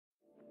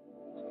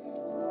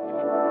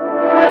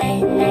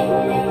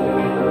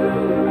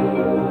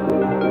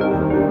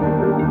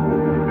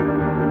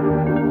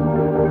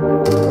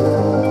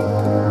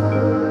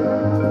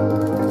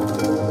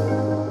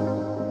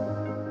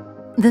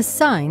The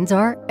signs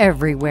are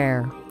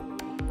everywhere.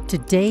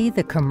 Today,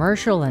 the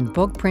commercial and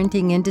book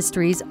printing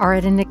industries are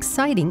at an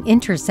exciting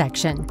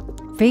intersection,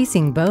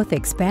 facing both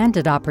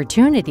expanded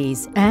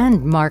opportunities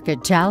and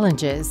market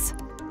challenges.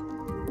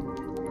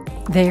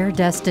 Their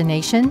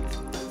destination?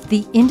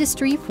 The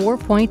Industry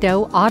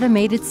 4.0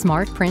 automated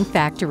smart print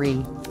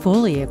factory,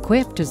 fully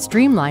equipped to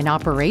streamline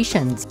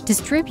operations,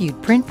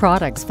 distribute print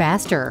products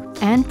faster,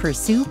 and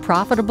pursue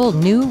profitable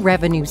new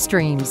revenue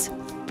streams.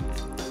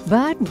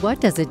 But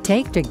what does it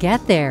take to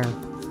get there?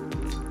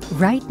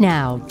 Right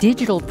now,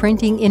 digital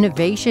printing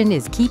innovation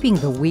is keeping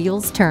the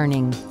wheels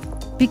turning.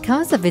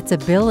 Because of its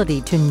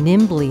ability to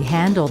nimbly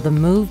handle the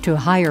move to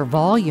higher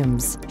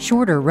volumes,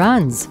 shorter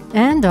runs,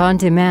 and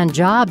on-demand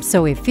jobs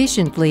so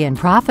efficiently and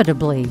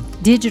profitably,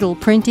 digital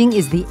printing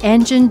is the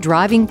engine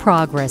driving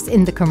progress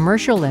in the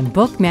commercial and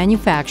book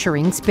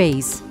manufacturing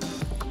space.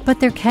 But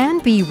there can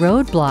be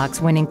roadblocks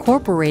when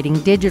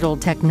incorporating digital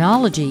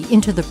technology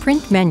into the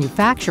print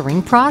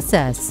manufacturing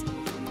process.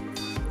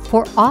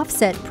 For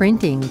offset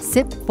printing,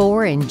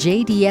 CIP5 and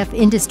JDF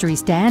industry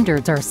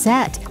standards are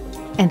set,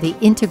 and the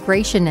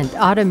integration and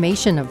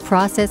automation of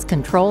process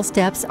control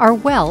steps are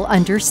well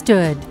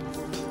understood.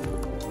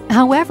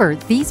 However,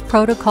 these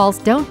protocols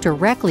don't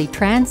directly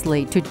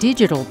translate to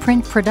digital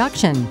print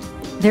production.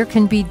 There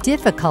can be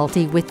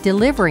difficulty with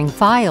delivering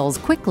files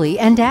quickly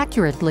and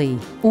accurately,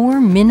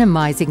 or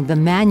minimizing the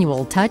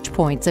manual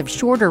touchpoints of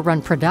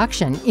shorter-run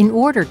production in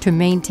order to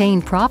maintain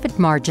profit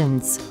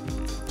margins.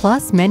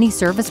 Plus, many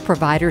service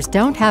providers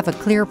don't have a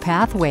clear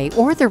pathway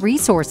or the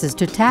resources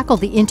to tackle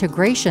the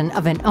integration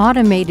of an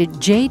automated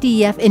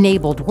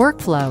JDF-enabled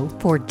workflow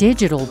for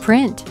digital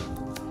print.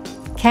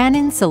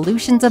 Canon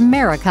Solutions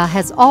America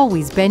has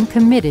always been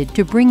committed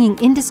to bringing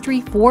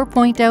Industry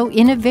 4.0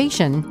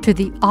 innovation to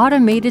the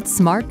automated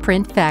smart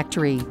print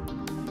factory,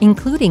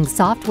 including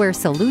software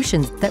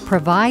solutions that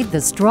provide the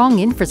strong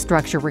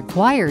infrastructure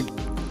required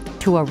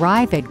to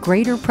arrive at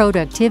greater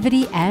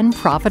productivity and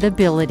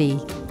profitability.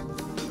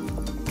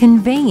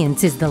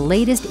 Conveyance is the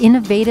latest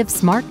innovative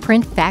smart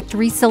print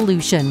factory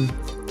solution,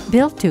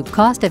 built to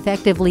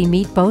cost-effectively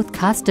meet both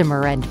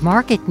customer and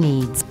market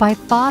needs by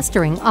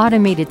fostering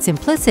automated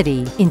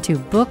simplicity into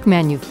book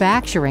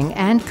manufacturing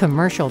and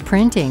commercial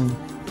printing.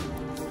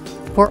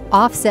 For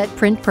offset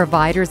print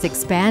providers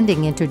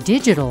expanding into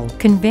digital,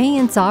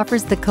 Conveyance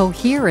offers the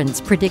coherence,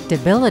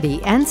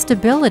 predictability, and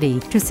stability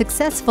to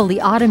successfully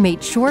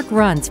automate short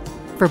runs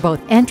for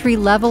both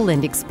entry-level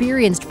and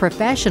experienced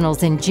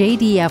professionals in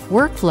JDF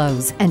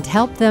workflows and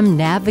help them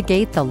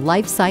navigate the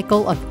life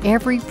cycle of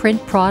every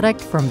print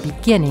product from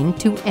beginning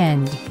to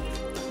end.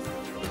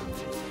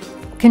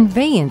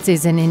 Conveyance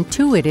is an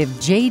intuitive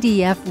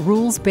JDF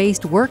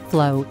rules-based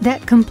workflow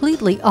that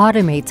completely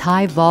automates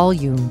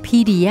high-volume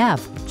PDF,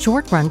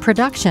 short-run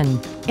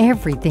production,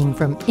 everything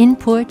from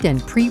input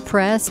and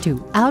pre-press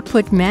to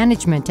output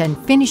management and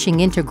finishing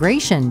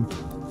integration,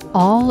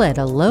 all at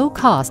a low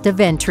cost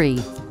of entry.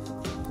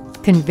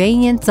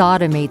 Conveyance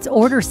automates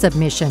order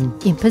submission,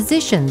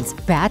 impositions,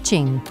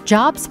 batching,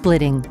 job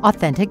splitting,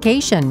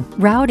 authentication,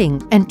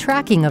 routing, and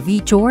tracking of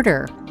each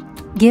order,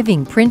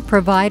 giving print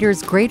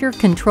providers greater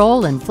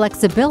control and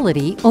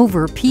flexibility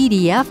over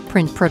PDF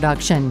print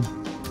production.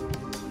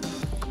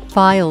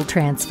 File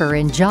transfer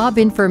and job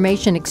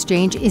information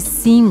exchange is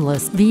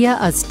seamless via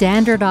a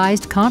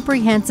standardized,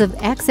 comprehensive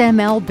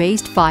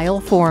XML-based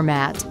file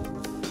format.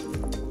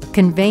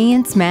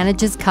 Conveyance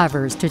manages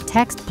covers to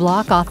text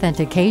block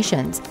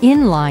authentications,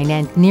 inline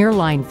and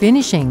nearline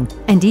finishing,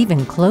 and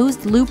even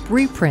closed-loop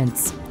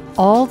reprints,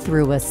 all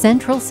through a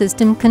central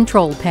system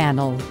control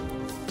panel.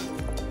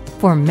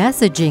 For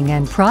messaging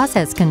and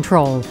process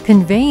control,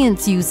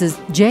 Conveyance uses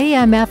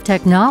JMF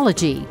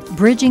technology,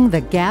 bridging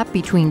the gap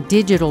between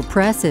digital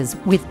presses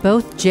with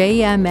both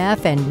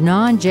JMF and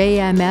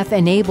non-JMF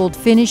enabled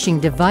finishing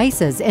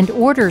devices and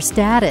order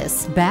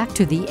status back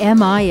to the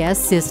MIS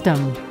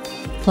system.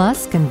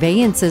 Plus,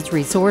 Conveyance's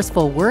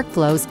resourceful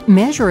workflows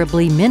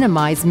measurably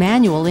minimize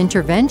manual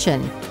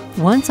intervention.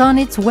 Once on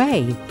its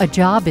way, a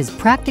job is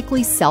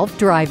practically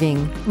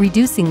self-driving,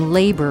 reducing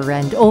labor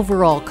and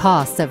overall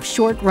costs of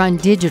short-run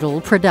digital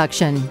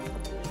production.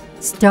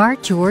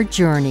 Start your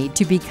journey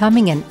to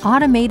becoming an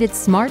automated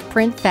smart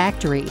print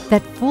factory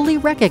that fully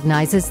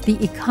recognizes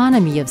the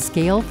economy of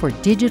scale for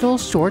digital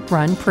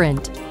short-run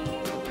print.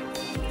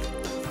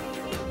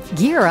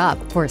 Gear up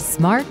for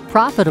smart,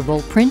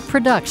 profitable print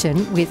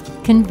production with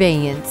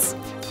Conveyance.